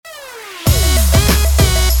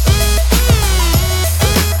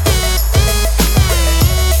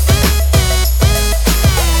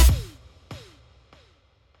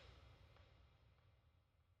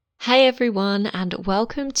Hey everyone, and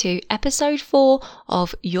welcome to episode 4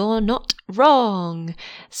 of You're Not Wrong.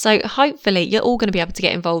 So hopefully you're all going to be able to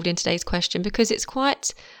get involved in today's question because it's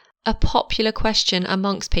quite a popular question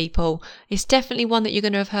amongst people. It's definitely one that you're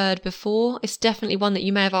going to have heard before. It's definitely one that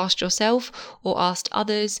you may have asked yourself or asked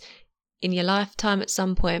others in your lifetime at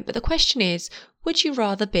some point. But the question is, would you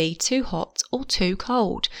rather be too hot or too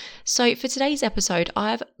cold? So for today's episode,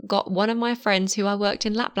 I've got one of my friends who I worked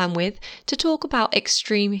in Lapland with to talk about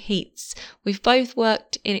extreme heats. We've both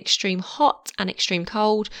worked in extreme hot and extreme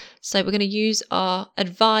cold, so we're going to use our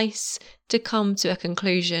advice to come to a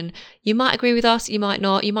conclusion. You might agree with us, you might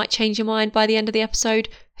not, you might change your mind by the end of the episode,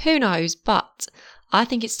 who knows, but I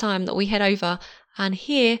think it's time that we head over and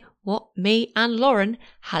hear what me and Lauren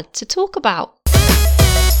had to talk about.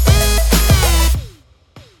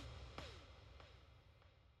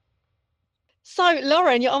 So,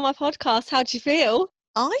 Lauren, you're on my podcast. How do you feel?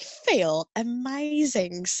 I feel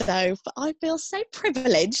amazing. I feel so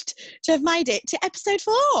privileged to have made it to episode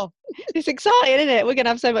 4. It's exciting, isn't it? We're going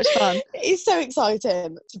to have so much fun. It's so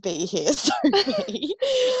exciting to be here, Sophie.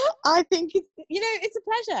 I think it's a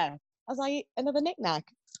pleasure. As I eat another knick-knack.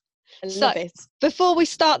 I love it. Before we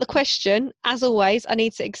start the question, as always, I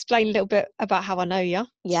need to explain a little bit about how I know you.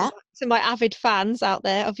 Yeah. To my avid fans out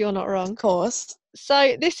there of You're Not Wrong. Of course.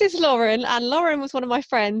 So this is Lauren, and Lauren was one of my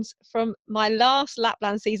friends from my last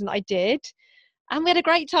Lapland season I did. And we had a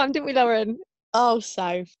great time, didn't we, Lauren? Oh,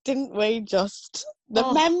 so didn't we just? The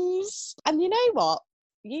memes. And you know what?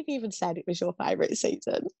 You've even said it was your favourite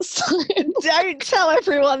season. So don't tell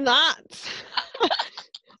everyone that.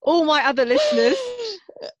 All my other listeners.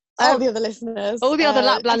 All the other listeners. All the other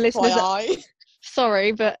Lapland FYI. listeners.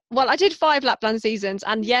 Sorry, but I did 5 Lapland seasons,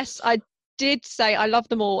 and yes, I did say I love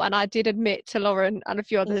them all, and I did admit to Lauren and a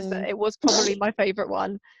few others that it was probably my favourite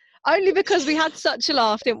one. Only because we had such a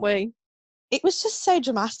laugh, didn't we? It was just so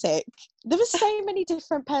dramatic. There were so many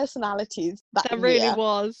different personalities that really year,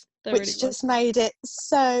 was. Which just made it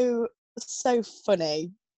so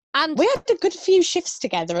funny. And we had a good few shifts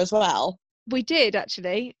together as well. We did,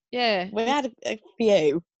 actually. Yeah. We had a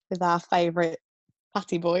few with our favourite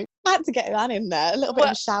Patty boy. I had to get that in there. A little bit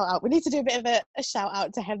of a shout out. We need to do a bit of a shout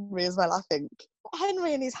out to Henry as well, I think.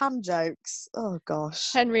 Henry and his ham jokes. Oh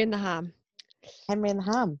gosh. Henry and the ham. Henry and the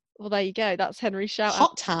ham. Well, there you go. That's Henry's shout out.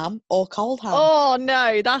 Hot ham or cold ham? Oh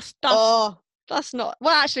no, that's not. Well,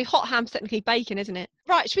 actually, hot ham's technically bacon, isn't it?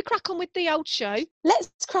 Right, should we crack on with the old show? Let's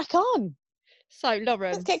crack on. So,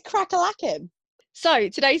 Lauren. Let's get crack-a-lacking. So,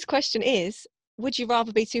 today's question is, would you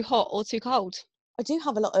rather be too hot or too cold? I do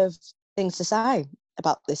have a lot of things to say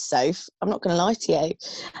about this, Soph. I'm not going to lie to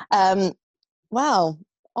you. Well,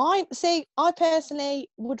 I personally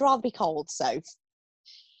would rather be cold, Soph.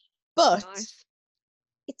 But nice.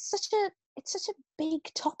 It's such a big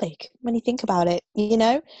topic when you think about it, you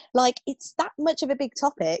know? Like, it's that much of a big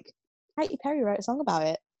topic. Katy Perry wrote a song about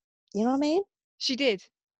it. You know what I mean? She did.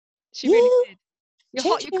 She really did. You're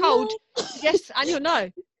hot, you're cold. Yes, and you're no.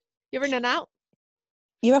 You're in and out.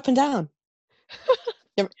 You're up and down.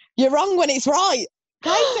 You're wrong when it's right.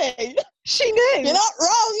 Katy. She knew. You're not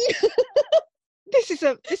wrong. This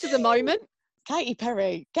is a moment. Katy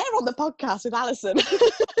Perry, get her on the podcast with Alison.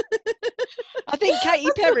 I think Katy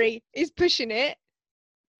Perry is pushing it.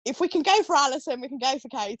 If we can go for Alison, we can go for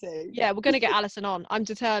Katy. Yeah, we're going to get Alison on. I'm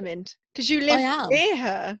determined. Because you live near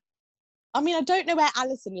her. I mean, I don't know where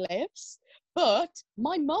Alison lives, but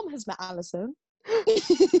my mum has met Alison.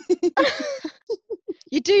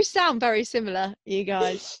 You do sound very similar, you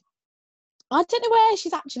guys. I don't know where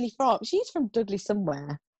she's actually from. She's from Dudley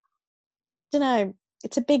somewhere. Don't know.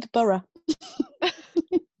 It's a big borough.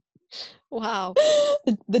 Wow.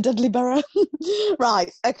 The Dudley borough.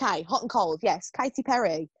 Right. Okay. Hot and cold. Yes. Katy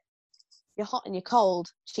Perry. You're hot and you're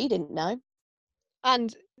cold. She didn't know.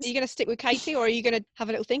 And are you going to stick with Katy, or are you going to have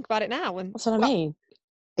a little think about it now? That's what I mean.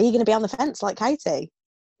 Are you going to be on the fence like Katy?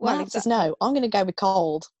 Well, the answer is no. I'm going to go with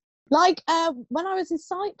cold. Like when I was in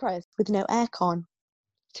Cyprus with no aircon.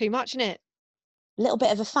 Too much, isn't it? A little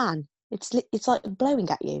bit of a fan. It's like blowing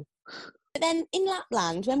at you. But then in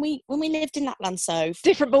Lapland, when we lived in Lapland, so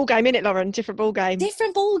different ball game, innit, Lauren? Different ball game.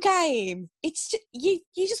 Different ball game. It's just, you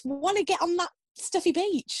just want to get on that stuffy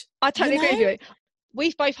beach. I totally agree with you.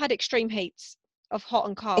 We've both had extreme heats of hot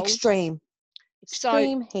and cold. Extreme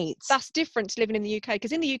heats. That's different to living in the UK,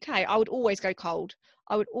 because in the UK I would always go cold.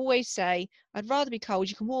 I would always say I'd rather be cold.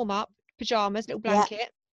 You can warm up, pajamas, little blanket. Yeah,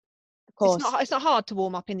 of course. It's not hard to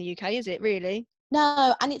warm up in the UK, is it? Really?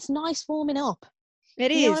 No, and it's nice warming up.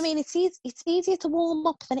 It is. You know what I mean? It's easier to warm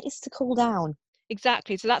up than it is to cool down.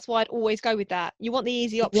 Exactly. So that's why I'd always go with that. You want the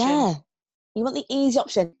easy option. Yeah. You want the easy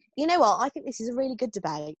option. You know what? I think this is a really good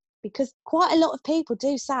debate because quite a lot of people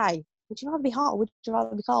do say Would you rather be hot or would you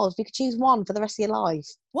rather be cold? If you could choose one for the rest of your life.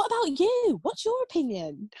 What about you? What's your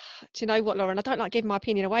opinion? Do you know what, Lauren? I don't like giving my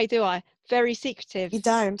opinion away, do I? Very secretive. You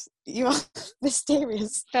don't. You are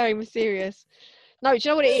mysterious. Very mysterious. No, do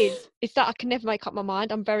you know what it is? It's that I can never make up my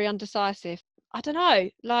mind. I'm very undecisive. I don't know.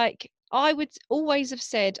 Like, I would always have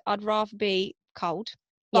said I'd rather be cold,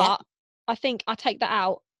 but Yeah. I think I take that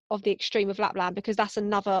out of the extreme of Lapland because that's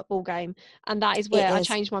another ball game, and that is It where I is.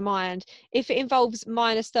 change my mind. If it involves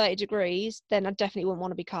minus 30 degrees, then I definitely wouldn't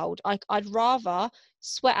want to be cold. I'd rather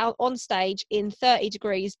sweat out on stage in 30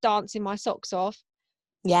 degrees, dancing my socks off.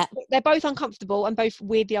 Yeah. They're both uncomfortable and both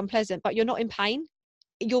weirdly unpleasant, but you're not in pain.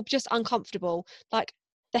 You're just uncomfortable. Like,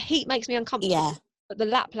 the heat makes me uncomfortable, Yeah. but the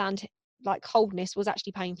Lapland like coldness was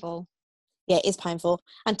actually painful. Yeah, it is painful.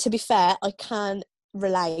 And to be fair, I can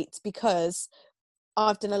relate because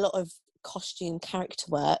I've done a lot of costume character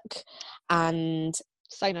work, and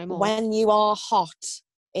Say no more. when you are hot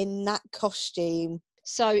in that costume.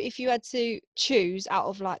 So if you had to choose out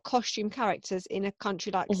of like costume characters in a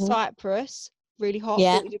country like Cyprus, really hot,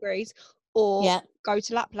 Yeah. 40 degrees, or Yeah. go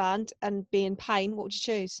to Lapland and be in pain, what would you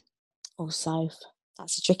choose? Oh, Soph.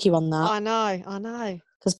 That's a tricky one, that. I know.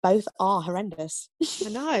 Because both are horrendous. I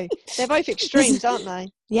know. They're both extremes, aren't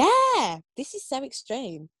they? Yeah. This is so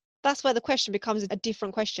extreme. That's where the question becomes a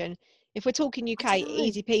different question. If we're talking UK,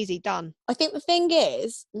 easy peasy, done. I think the thing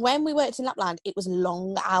is, when we worked in Lapland, it was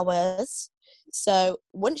long hours. So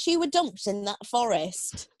once you were dumped in that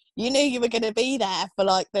forest, you knew you were going to be there for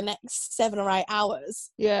like the next 7 or 8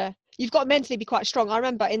 hours. Yeah. You've got to mentally be quite strong. I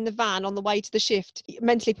remember in the van on the way to the shift,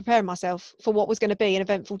 mentally preparing myself for what was going to be an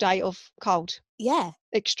eventful day of cold. Yeah.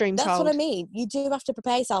 Extreme That's cold. what I mean. You do have to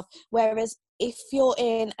prepare yourself. Whereas if you're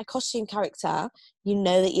in a costume character, you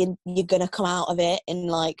know that you're going to come out of it in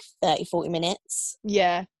like 30, 40 minutes.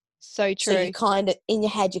 Yeah, so true. So you kind of, in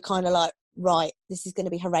your head, you're kind of like, right, this is going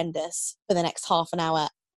to be horrendous for the next half an hour,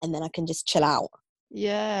 and then I can just chill out.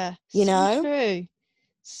 Yeah, you so know? true.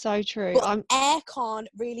 So true. But aircon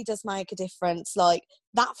really does make a difference. Like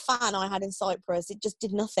that fan I had in Cyprus, it just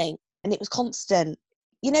did nothing, and it was constant.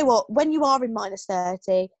 You know what? When you are in minus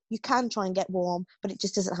 30, you can try and get warm, but it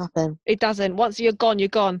just doesn't happen. It doesn't. Once you're gone, you're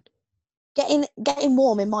gone. Getting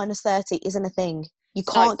warm in minus 30 isn't a thing. You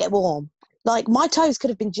can't get warm. Like, my toes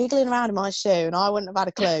could have been jiggling around in my shoe and I wouldn't have had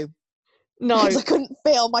a clue. No. Because I couldn't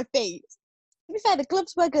feel my feet. To be fair, the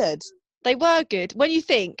gloves were good. They were good. When you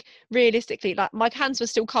think, realistically, like, my hands were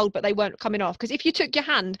still cold, but they weren't coming off. Because if you took your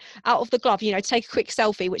hand out of the glove, you know, to take a quick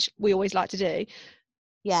selfie, which we always like to do,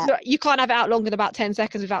 yeah, you can't have it out longer than about 10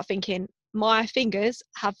 seconds without thinking, my fingers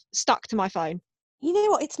have stuck to my phone. You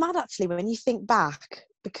know what? It's mad, actually, when you think back,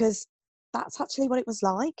 because that's actually what it was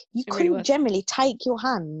like. You couldn't generally take your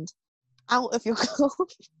hand out of your glove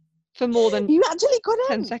for more than you actually couldn't.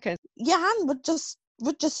 10 seconds. Your hand would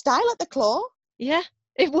just stay like the claw. Yeah,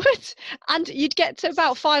 it would. And you'd get to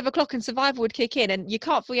about 5 o'clock and survival would kick in, and you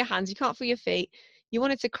can't feel your hands, you can't feel your feet. You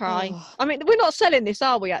wanted to cry. Oh. I mean, we're not selling this,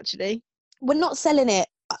 are we, actually? We're not selling it.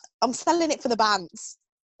 I'm selling it for the bants.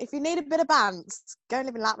 If you need a bit of bants, go and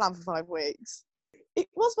live in Lapland for 5 weeks. It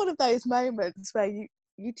was one of those moments where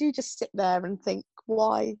you do just sit there and think,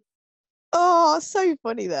 why? Oh, so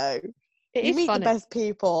funny though. You meet funny. The best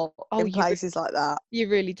people in places like that. You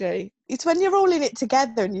really do. It's when you're all in it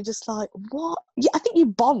together and you're just like, what? Yeah, I think you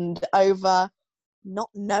bond over not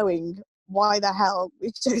knowing why the hell we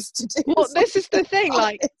chose to do well, this is the thing,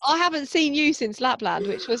 like, I haven't seen you since Lapland,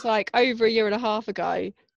 which was like over 1.5 years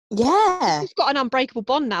ago. Yeah. We've got an unbreakable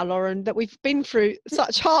bond now, Lauren, that we've been through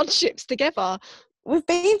such hardships together. We've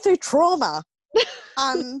been through trauma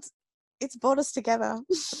and it's brought us together.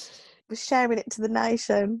 We're sharing it to the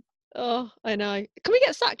nation. Oh, I know. Can we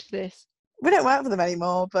get sacked for this? We don't work for them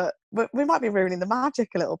anymore, but we might be ruining the magic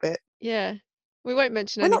a little bit. Yeah. We won't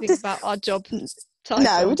mention anything about our job title.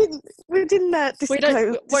 No, we didn't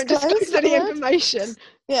disclose, won't disclose any information.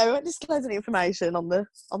 Yeah, we won't disclose any information on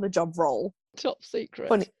the job role. Top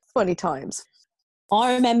secret. Funny times.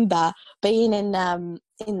 I remember being in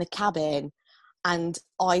the cabin, and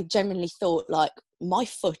I genuinely thought, like, my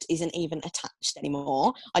foot isn't even attached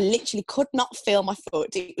anymore. I literally could not feel my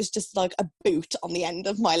foot. It was just like a boot on the end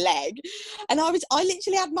of my leg. And I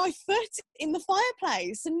literally had my foot in the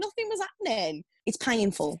fireplace and nothing was happening. It's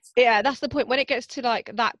painful. Yeah, that's the point. When it gets to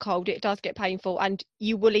like that cold, it does get painful, and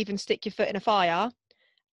you will even stick your foot in a fire.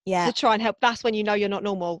 Yeah. To try and help. That's when you know you're not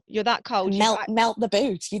normal. You're that cold. Melt the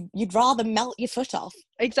boot. You'd rather melt your foot off.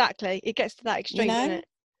 Exactly. It gets to that extreme, doesn't it?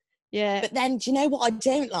 Yeah. But then, do you know what I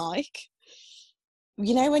don't like?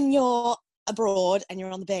 You know when you're abroad and you're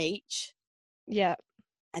on the beach? Yeah.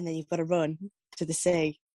 And then you've got to run to the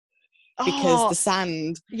sea. because Oh, the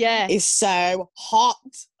sand yeah. is so hot.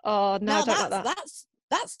 Oh, no, I Now don't like that.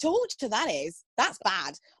 that's torture. That's bad.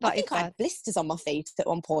 I That is think I had bad. blisters on my feet at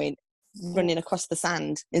one point running across the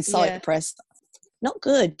sand in Yeah. Cyprus. Not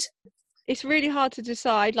good. It's really hard to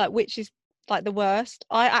decide, like, which is, like, the worst.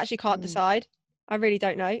 I actually can't decide. I really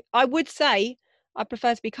don't know. I would say I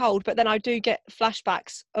prefer to be cold, but then I do get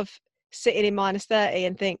flashbacks of sitting in -30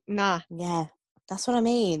 and think, nah. Yeah, that's what I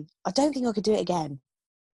mean. I don't think I could do it again.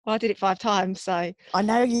 Well, I did it 5 times, so. I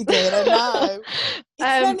know you did. I know.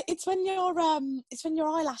 Um, It's when your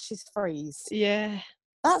eyelashes freeze. yeah.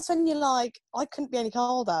 That's when you're like, I couldn't be any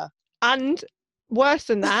colder. And worse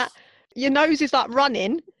than that, your nose is, like,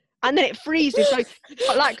 running, and then it freezes. So you've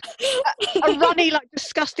got, like, a runny, like,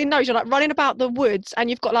 disgusting nose. You're, like, running about the woods, and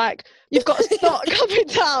you've got snot coming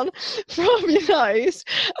down from your nose,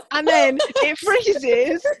 and then it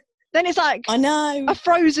freezes. Then it's like I know. a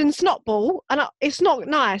frozen snot ball, and it's not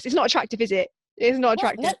nice. It's not attractive, is it? It's not What?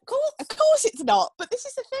 attractive. No, of course it's not. But this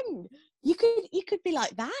is the thing. You could be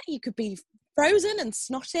like that. You could be frozen and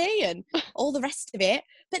snotty and all the rest of it.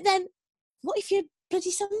 But then, what if you're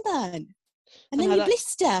bloody sunburn and then you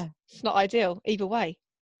blister? It's not ideal either way.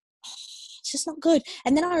 It's just not good.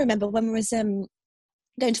 And then I remember when we was going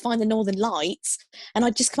to find the Northern Lights, and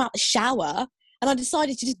I'd just come out the shower, and I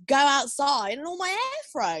decided to just go outside, and all my hair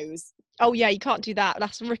froze. Oh yeah, you can't do that.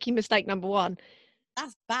 That's rookie mistake number 1.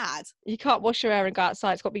 That's bad. You can't wash your hair and go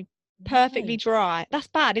outside. It's got to be perfectly dry. That's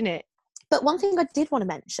bad, isn't it? But one thing I did want to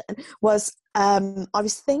mention was I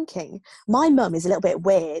was thinking my mum is a little bit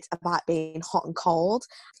weird about being hot and cold.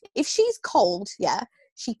 If she's cold, yeah,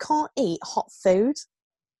 she can't eat hot food.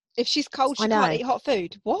 If she's cold, she can't eat hot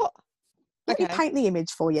food. What? Let me paint the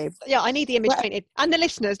image for you. Yeah, I need the image painted. And the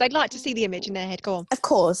listeners, they'd like to see the image in their head. Go on. Of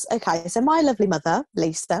course. Okay, so my lovely mother,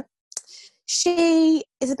 Lisa, she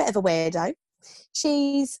is a bit of a weirdo.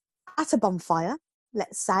 She's at a bonfire,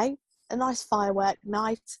 let's say, a nice firework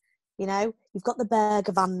night. You know, you've got the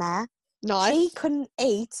burger van there. Nice. She couldn't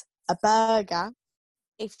eat a burger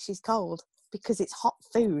if she's cold because it's hot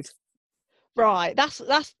food. Right, that's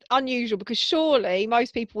unusual, because surely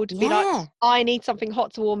most people would be like, I need something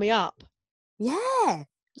hot to warm me up. Yeah.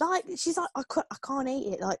 Like, she's like, I can't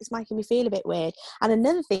eat it. Like, it's making me feel a bit weird. And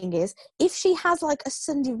another thing is, if she has like a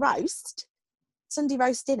Sunday roast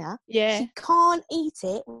dinner, she can't eat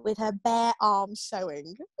it with her bare arms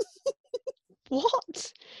showing.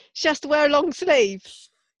 What? She has to wear a long sleeve.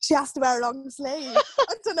 She has to wear a long sleeve.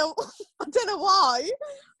 I don't know why.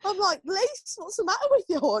 I'm like, Lisa, what's the matter with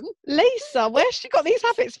you, hon? Lisa, where's she got these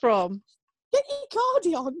habits from? Get your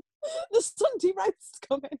cardi on. The Sunday roast's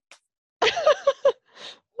coming.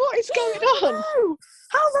 What is going on? No.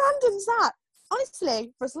 How random's that?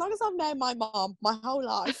 Honestly, for as long as I've known my mum, my whole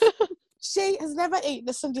life, she has never eaten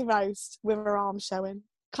a Sunday roast with her arms showing.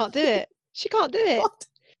 Can't do it. She can't do it. What?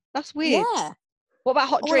 That's weird. Yeah. What about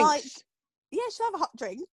hot drinks? Like, yeah, she'll have a hot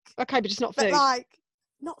drink. Okay, but just not food. But like,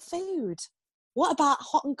 not food. What about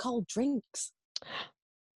hot and cold drinks?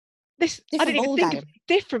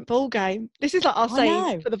 Different ball game. This is like our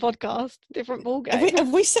saying for the podcast. Different ball game.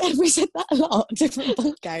 Have we said that a lot? Different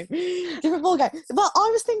ball game. Different ball game. But I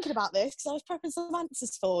was thinking about this because I was prepping some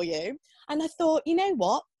answers for you, and I thought, you know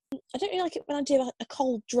what? I don't really like it when I do a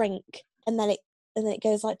cold drink and then it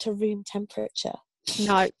goes like to room temperature.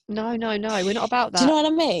 No. We're not about that. Do you know what I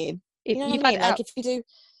mean? You've had it out. Like, if you do,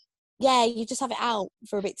 yeah, you just have it out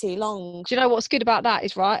for a bit too long. Do you know what's good about that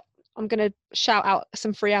is, right? I'm going to shout out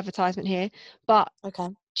some free advertisement here. But okay.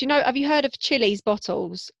 Do you know, have you heard of Chili's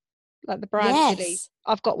bottles? Like the brand Chili's?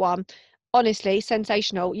 I've got one. Honestly,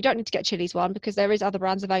 sensational. You don't need to get Chili's one because there is other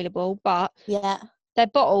brands available. But they're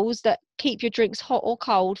bottles that keep your drinks hot or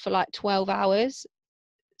cold for like 12 hours.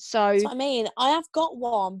 So that's what I mean. I have got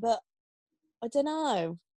one, but I don't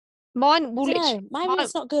know. Mine will Maybe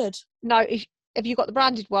it's not good. No, have you got the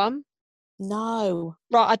branded one? No.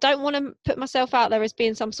 Right, I don't want to put myself out there as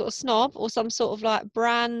being some sort of snob or some sort of like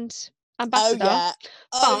brand ambassador.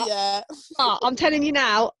 But I'm telling you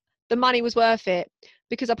now, the money was worth it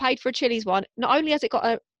because I paid for a Chili's one. Not only has it got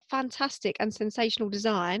a fantastic and sensational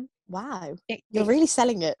design. Wow. You're really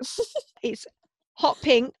selling it. It's hot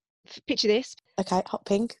pink. Picture this. Okay, hot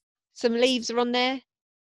pink. Some leaves are on there.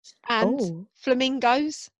 And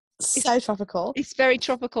flamingos. So tropical. It's very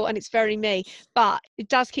tropical and it's very me. But it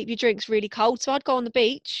does keep your drinks really cold. So I'd go on the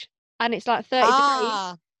beach and it's like 30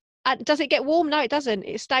 degrees. And does it get warm? No, it doesn't.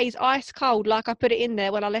 It stays ice cold like I put it in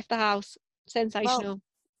there when I left the house. Sensational. Well,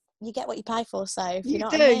 you get what you pay for, so you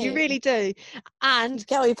know do, what I mean? you really do. And you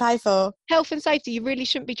get what you pay for. Health and safety, you really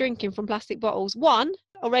shouldn't be drinking from plastic bottles. One,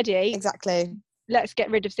 already. Exactly. Let's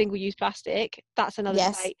get rid of single-use plastic. That's another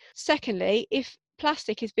debate. Secondly, if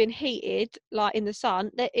plastic has been heated, like in the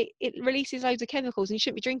sun, that it releases loads of chemicals, and you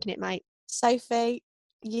shouldn't be drinking it, mate. Sophie,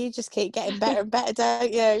 you just keep getting better and better,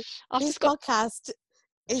 don't you? I've This just got, podcast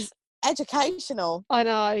is educational. I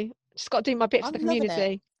know, just got to do my bit for the I'm loving it.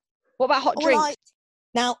 community. What about hot Or drinks? like,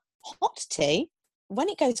 now, hot tea, when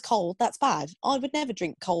it goes cold, that's bad. I would never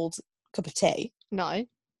drink cold cup of tea. No,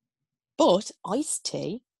 But iced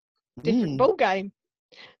tea, different ball game.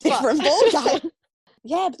 different ball game.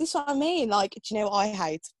 Yeah, but this is what I mean. Like, do you know what I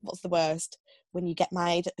hate? What's the worst? When you get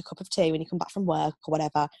made a cup of tea when you come back from work or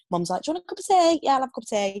whatever. Mum's like, "Do you want a cup of tea?" "Yeah, I'll have a cup of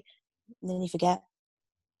tea." And then you forget,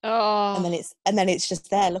 Oh, and then it's just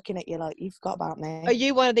there looking at you like, "You forgot about me." are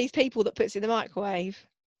you one of these people that puts it in the microwave?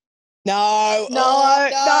 No, No.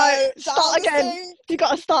 Start down the again. sink. You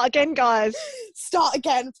got to start again, guys. Start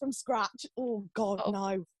again from scratch. Oh God, Oh.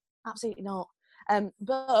 no, absolutely not.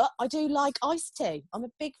 But I do like iced tea. I'm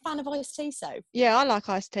a big fan of iced tea, so Yeah, I like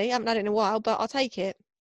iced tea. I haven't had it in a while, but I'll take it.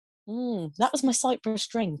 that was my Cyprus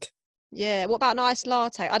drink. Yeah. What about an iced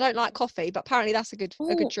latte? I don't like coffee, but apparently that's a good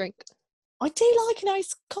Ooh. drink. I do like an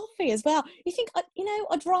iced coffee as well. You think,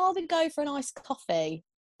 I'd rather go for an iced coffee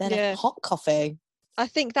than Yeah. a hot coffee. I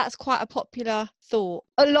think that's quite a popular thought.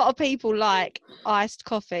 A lot of people like iced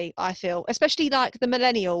coffee, I feel, especially like the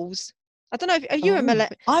millennials. I don't know if are you a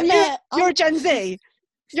millennial? You're a Gen Z.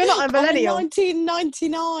 You're not a millennial. I'm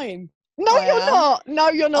 1999. No, you're not. No,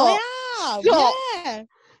 you're not. I am. Stop. Yeah.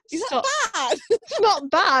 Is Stop. that bad? It's not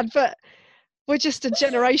bad, but we're just a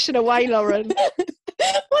generation away, Lauren.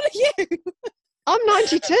 What are you? I'm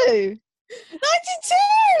 92.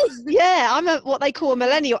 92. Yeah, I'm what they call a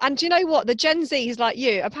millennial. And do you know what? The Gen Zs like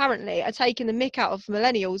you apparently are taking the mick out of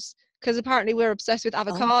millennials because apparently we're obsessed with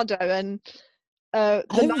avocado and the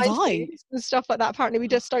 90s right. and stuff like that. Apparently we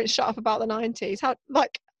just don't shut up about the 90s. How,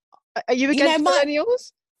 like, are you against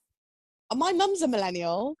millennials? My mum's a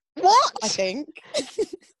millennial. What? I think.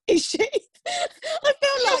 Is she? I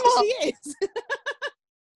feel like she is.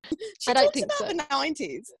 She I don't talks think about so. the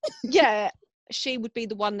 90s. Yeah, she would be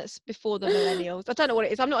the one that's before the millennials. I don't know what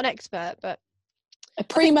it is. I'm not an expert, but A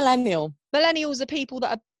pre-millennial. millennials are people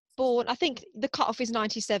that are born, I think the cutoff is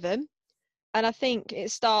 97, and I think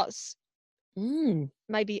it starts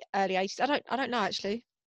maybe early 80s. I don't know actually.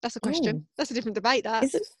 That's a question. That's a different debate.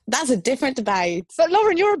 That's a different debate. But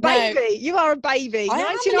Lauren, you're a baby. No, you are a baby. I 99.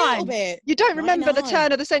 am a little bit. You don't remember 99. the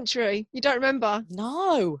turn of the century. You don't remember.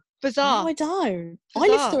 No. Bizarre. No, I don't. Bizarre. I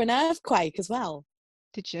lived through an earthquake as well.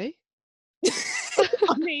 Did you?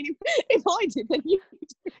 I mean, if I did, then you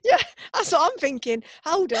did. Yeah, that's what I'm thinking.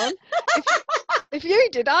 Hold on. If you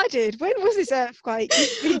did, I did. When was this earthquake?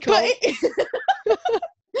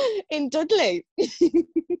 In Dudley.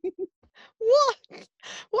 What?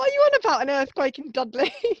 What are you on about, an earthquake in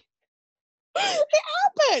Dudley?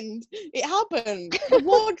 It happened. The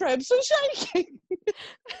wardrobes were shaking.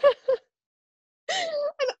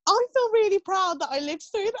 And I feel really proud that I lived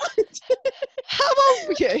through that. How old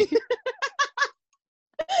were you?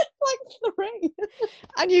 Like 3.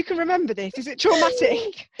 And you can remember this? Is it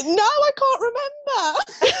traumatic? No, I can't remember.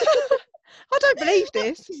 I don't believe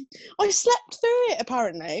this. I slept through it,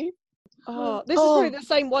 apparently. Oh, this is probably the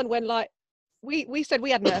same one when, like, we said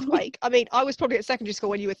we had an earthquake. I mean, I was probably at secondary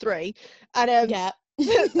school when you were 3. And yeah.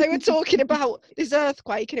 they were talking about this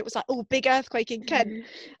earthquake, and it was like, oh, big earthquake in Kent.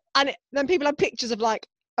 And then people had pictures of, like,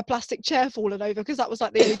 a plastic chair falling over because that was,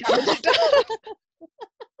 like, the only damage done.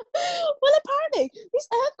 Well, apparently, this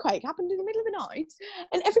earthquake happened in the middle of the night,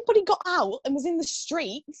 and everybody got out and was in the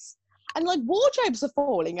streets, and, like, wardrobes are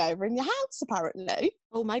falling over in your house, apparently.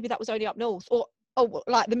 Oh, maybe that was only up north. Or,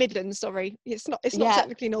 like the Midlands, sorry. It's not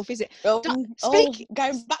technically north, is it? Going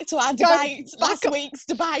back to our debate, last week's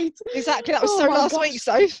debate. Exactly, that was last week,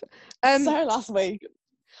 Soph. So last week.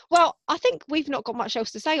 Well, I think we've not got much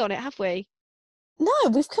else to say on it, have we? No,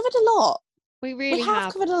 we've covered a lot. We really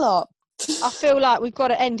have covered a lot. I feel like we've got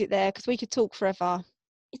to end it there because we could talk forever.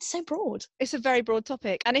 It's so broad. It's a very broad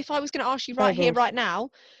topic. And if I was going to ask you right here, right now,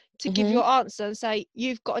 to give your answer and say,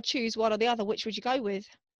 you've got to choose one or the other, which would you go with?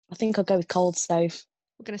 I think I'll go with cold, Soph.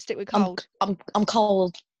 We're going to stick with cold. I'm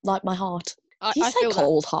cold, like my heart. Do you say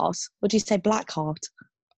cold heart? Or do you say black heart?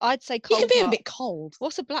 I'd say cold. You can be a bit cold.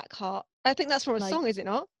 What's a black heart? I think that's from a song, is it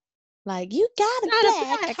not? Like, you got a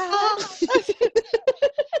black heart.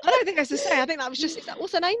 I don't think that's the same. I think that was just,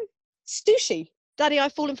 what's her name? Stussy. Daddy,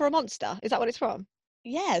 I've Fallen for a Monster. Is that what it's from?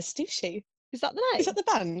 Yeah, Stussy. Is that the name? Is that the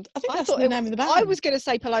band? I think that's the name of the band. I was going to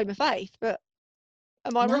say Paloma Faith, but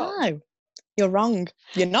am I wrong? No, you're wrong.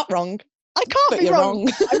 You're not wrong. I can't be wrong.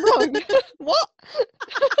 I'm wrong. What?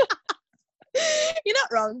 You're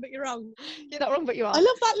not wrong, but you're wrong. You're not wrong, but you are. I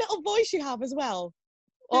love that little voice you have as well.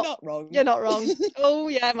 You're not wrong. You're not wrong. Oh,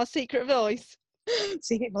 yeah, my secret voice.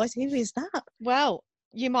 Secret advice, who is that? Well,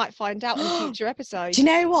 you might find out in a future episode. Do you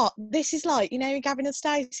know what? This is like, Gavin and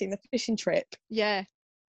Stacey in the fishing trip. Yeah.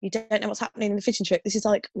 You don't know what's happening in the fishing trip. This is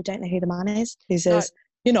like, we don't know who the man is. Who says,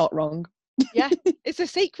 you're not wrong. Yeah, it's a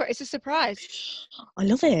secret. It's a surprise. I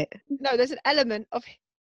love it. No, there's an element of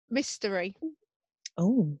mystery.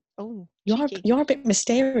 Oh, you're a bit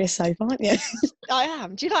mysterious, Soph, aren't you? I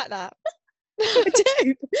am. Do you like that? I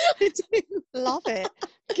do. Love it.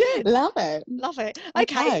 Good. Love it. Love it.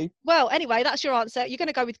 Okay. Well, anyway, that's your answer. You're going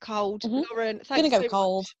to go with cold, Lauren. Thanks. I'm going to go with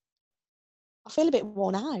cold. I feel a bit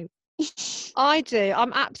worn out. I do.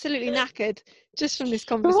 I'm absolutely knackered just from this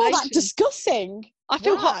conversation. All that discussing. I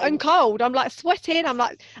feel hot and cold. I'm like sweating. I'm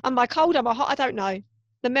like, am I cold? Am I hot? I don't know.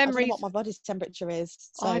 The memories. I don't know what my body's temperature is,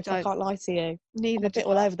 so I can't lie to you. Neither. I'm a bit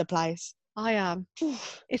all over the place. I am.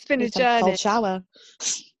 It's been a journey. Cold shower.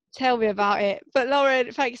 Tell me about it. But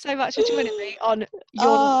Lauren, thank you so much for joining me on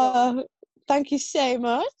your. Thank you so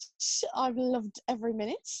much. I've loved every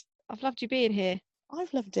minute. I've loved you being here.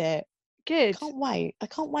 I've loved it. Good. I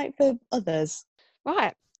can't wait for others.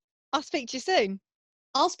 Right. I'll speak to you soon.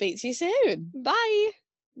 I'll speak to you soon. Bye.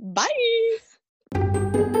 Bye.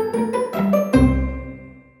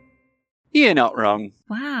 You're not wrong.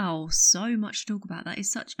 Wow, so much to talk about. That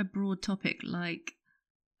is such a broad topic. Like,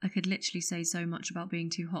 I could literally say so much about being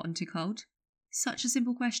too hot and too cold. Such a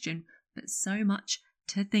simple question, but so much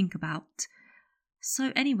to think about.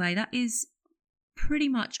 So anyway, that is pretty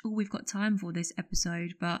much all we've got time for this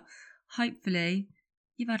episode, but hopefully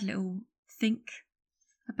you've had a little think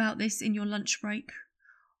about this in your lunch break,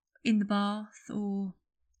 in the bath, or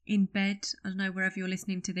in bed. I don't know, wherever you're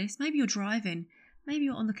listening to this. Maybe you're driving. Maybe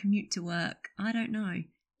you're on the commute to work. I don't know.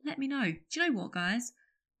 Let me know. Do you know what, guys?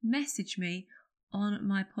 Message me on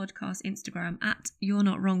my podcast Instagram at You're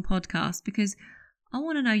Not Wrong Podcast, because I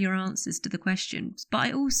want to know your answers to the questions. But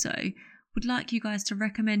I also would like you guys to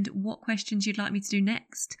recommend what questions you'd like me to do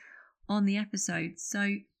next on the episode.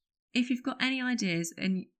 So if you've got any ideas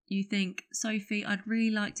and you think, Sophie, I'd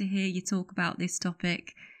really like to hear you talk about this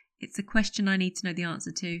topic, it's a question I need to know the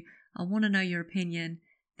answer to, I want to know your opinion,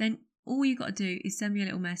 then all you got to do is send me a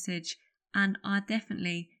little message, and I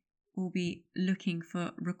definitely will be looking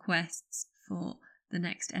for requests for the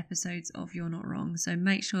next episodes of You're Not Wrong. So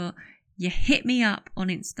make sure you hit me up on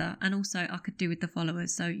Insta, and also I could do with the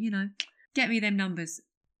followers. So, get me them numbers.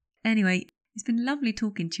 Anyway, it's been lovely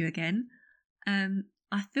talking to you again.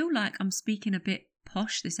 I feel like I'm speaking a bit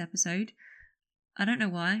posh this episode. I don't know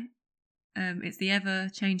why. It's the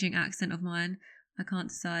ever-changing accent of mine. I can't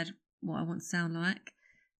decide what I want to sound like.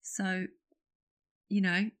 So,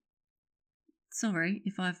 sorry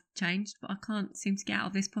if I've changed, but I can't seem to get out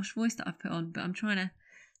of this posh voice that I've put on, but I'm trying to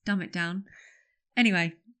dumb it down.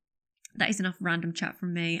 Anyway, that is enough random chat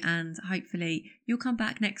from me, and hopefully you'll come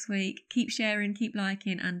back next week. Keep sharing, keep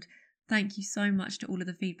liking, and thank you so much to all of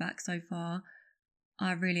the feedback so far.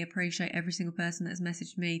 I really appreciate every single person that's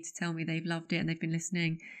messaged me to tell me they've loved it and they've been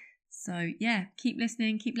listening. So yeah, keep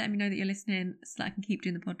listening, keep letting me know that you're listening so that I can keep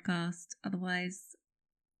doing the podcast. Otherwise,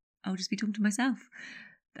 I'll just be talking to myself.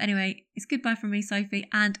 But anyway, it's goodbye from me, Sophie,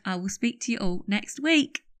 and I will speak to you all next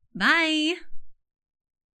week. Bye!